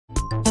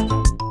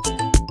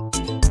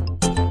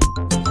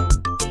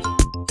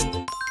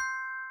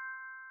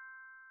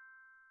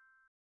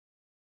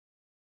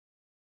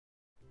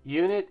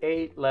Unit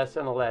 8,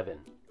 Lesson 11,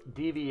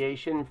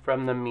 Deviation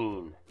from the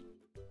Mean.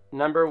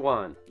 Number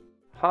 1.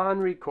 Han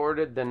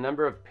recorded the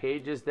number of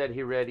pages that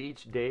he read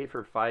each day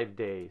for 5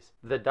 days.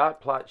 The dot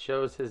plot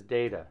shows his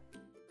data.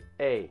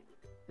 A.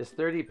 Is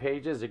 30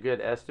 pages a good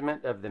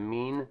estimate of the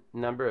mean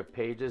number of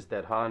pages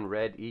that Han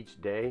read each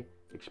day?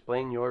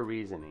 Explain your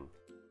reasoning.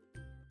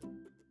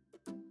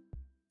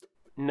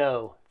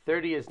 No,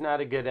 30 is not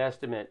a good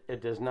estimate.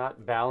 It does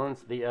not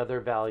balance the other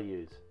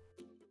values.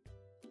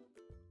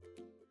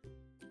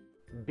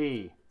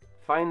 B.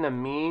 Find the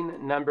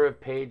mean number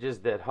of pages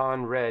that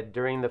Han read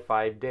during the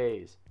 5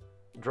 days.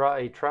 Draw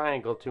a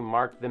triangle to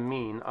mark the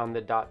mean on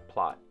the dot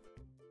plot.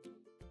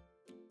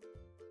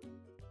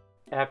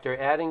 After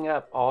adding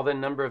up all the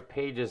number of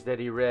pages that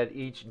he read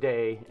each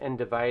day and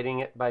dividing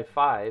it by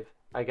 5,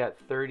 I got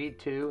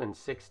 32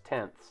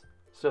 6/10.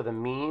 So the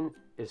mean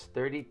is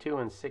 32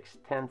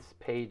 6/10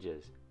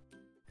 pages.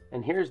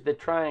 And here's the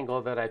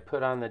triangle that I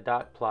put on the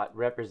dot plot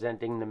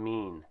representing the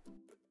mean.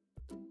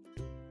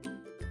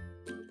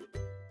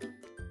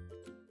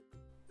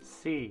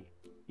 C.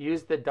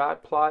 Use the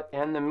dot plot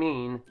and the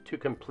mean to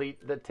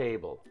complete the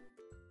table.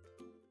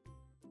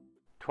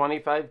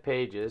 25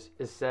 pages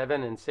is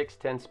 7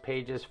 6/10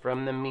 pages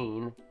from the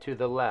mean to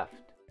the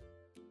left.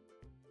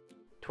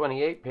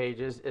 28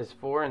 pages is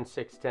 4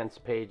 6/10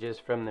 pages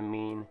from the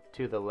mean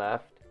to the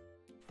left.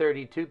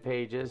 32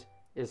 pages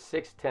is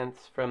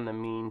 6/10 from the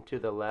mean to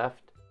the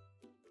left.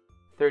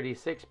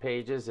 36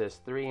 pages is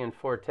 3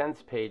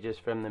 4/10 pages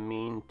from the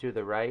mean to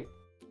the right.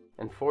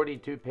 And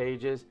 42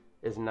 pages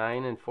is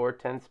 9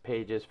 4/10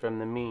 pages from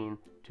the mean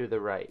to the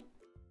right.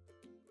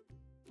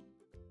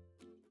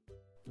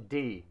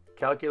 D.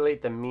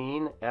 Calculate the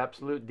mean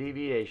absolute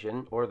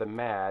deviation, or the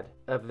MAD,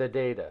 of the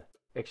data.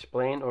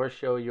 Explain or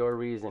show your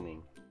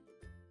reasoning.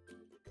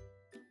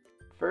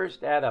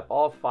 First, add up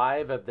all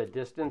 5 of the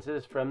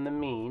distances from the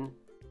mean.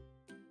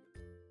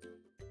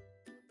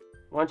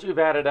 Once you've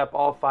added up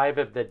all 5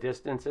 of the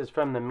distances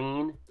from the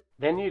mean,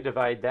 then you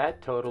divide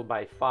that total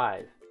by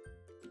 5.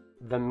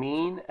 The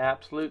mean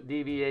absolute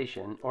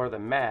deviation, or the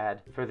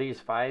MAD, for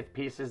these 5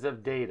 pieces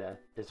of data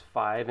is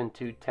 5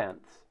 2/10.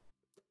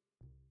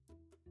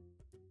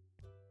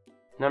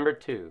 Number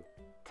 2.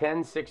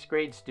 10 6th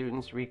grade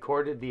students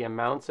recorded the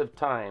amounts of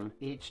time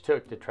each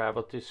took to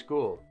travel to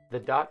school. The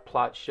dot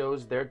plot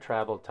shows their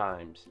travel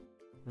times.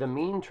 The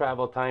mean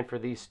travel time for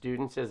these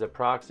students is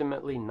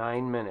approximately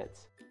 9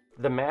 minutes.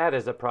 The MAD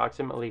is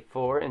approximately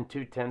 4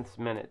 2/10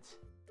 minutes.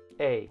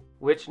 A.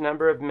 Which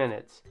number of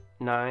minutes,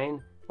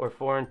 9 or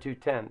 4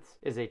 2/10,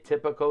 is a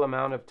typical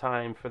amount of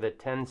time for the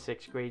 10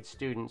 6th grade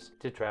students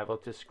to travel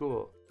to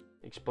school?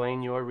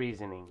 Explain your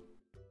reasoning.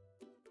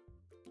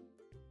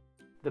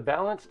 The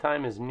balance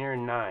time is near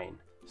 9,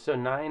 so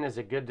 9 is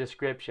a good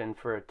description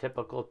for a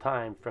typical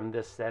time from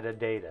this set of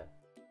data.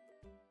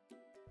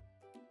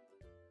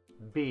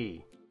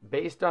 B.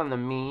 Based on the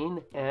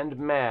mean and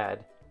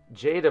MAD,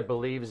 Jada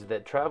believes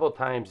that travel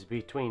times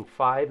between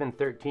 5 and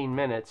 13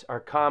 minutes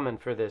are common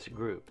for this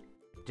group.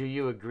 Do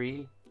you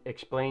agree?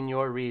 Explain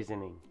your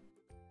reasoning.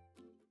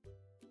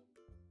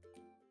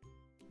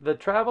 The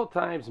travel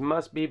times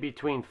must be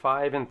between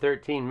 5 and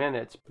 13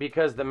 minutes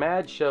because the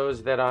MAD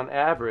shows that on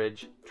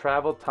average,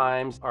 travel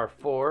times are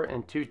 4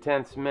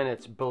 2/10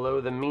 minutes below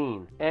the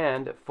mean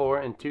and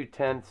 4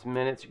 2/10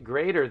 minutes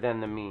greater than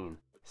the mean.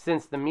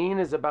 Since the mean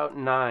is about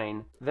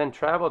 9, then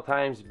travel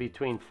times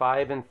between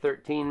 5 and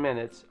 13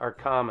 minutes are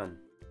common.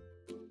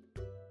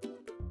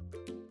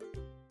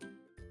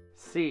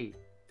 C.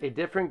 A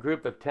different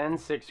group of 10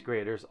 6th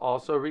graders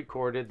also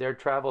recorded their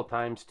travel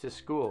times to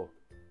school.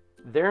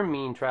 Their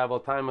mean travel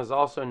time was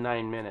also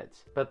 9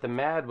 minutes, but the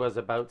MAD was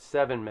about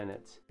 7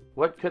 minutes.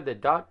 What could the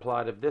dot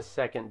plot of this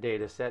second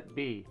data set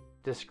be?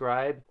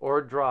 Describe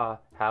or draw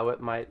how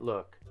it might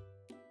look.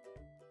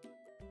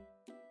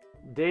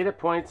 Data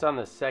points on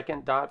the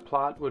second dot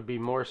plot would be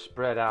more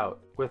spread out,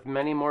 with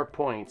many more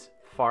points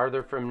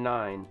farther from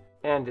 9,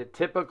 and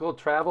typical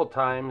travel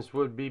times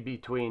would be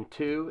between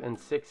 2 and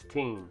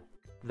 16.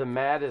 The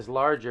MAD is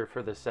larger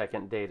for the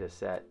second data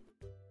set.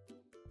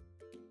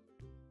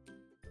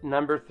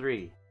 Number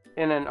 3.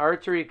 In an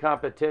archery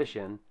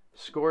competition,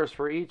 scores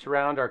for each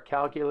round are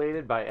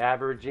calculated by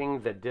averaging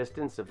the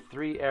distance of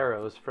 3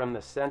 arrows from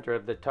the center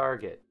of the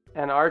target.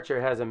 An archer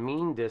has a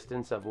mean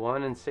distance of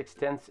 1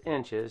 6/10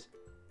 inches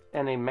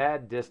and a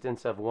MAD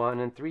distance of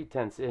 1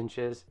 3/10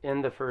 inches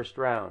in the first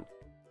round.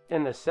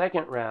 In the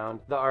second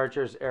round, the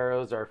archer's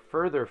arrows are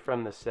further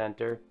from the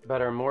center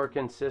but are more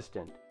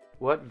consistent.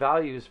 What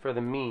values for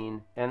the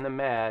mean and the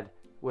MAD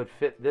would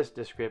fit this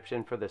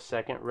description for the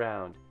second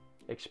round?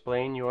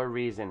 Explain your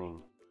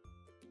reasoning.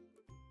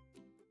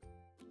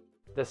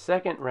 The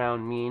second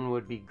round mean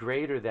would be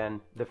greater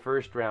than the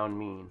first round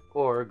mean,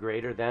 or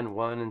greater than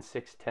 1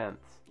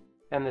 6/10.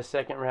 And the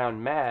second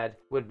round MAD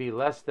would be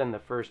less than the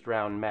first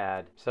round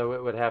MAD, so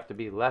it would have to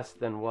be less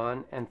than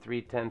 1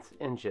 3/10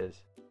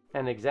 inches.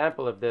 An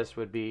example of this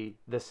would be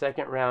the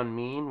second round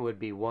mean would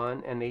be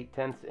 1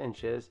 8/10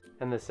 inches,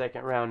 and the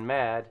second round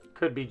MAD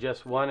could be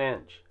just 1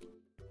 inch.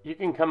 You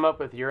can come up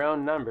with your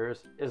own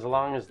numbers as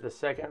long as the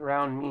second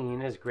round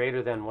mean is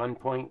greater than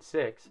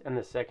 1.6 and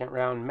the second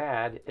round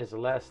MAD is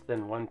less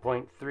than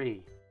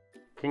 1.3.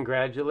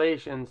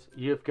 Congratulations,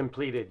 you've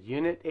completed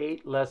Unit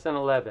 8, Lesson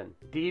 11,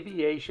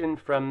 Deviation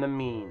from the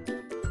Mean.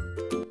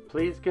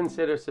 Please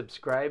consider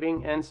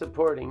subscribing and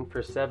supporting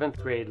for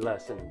 7th grade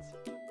lessons.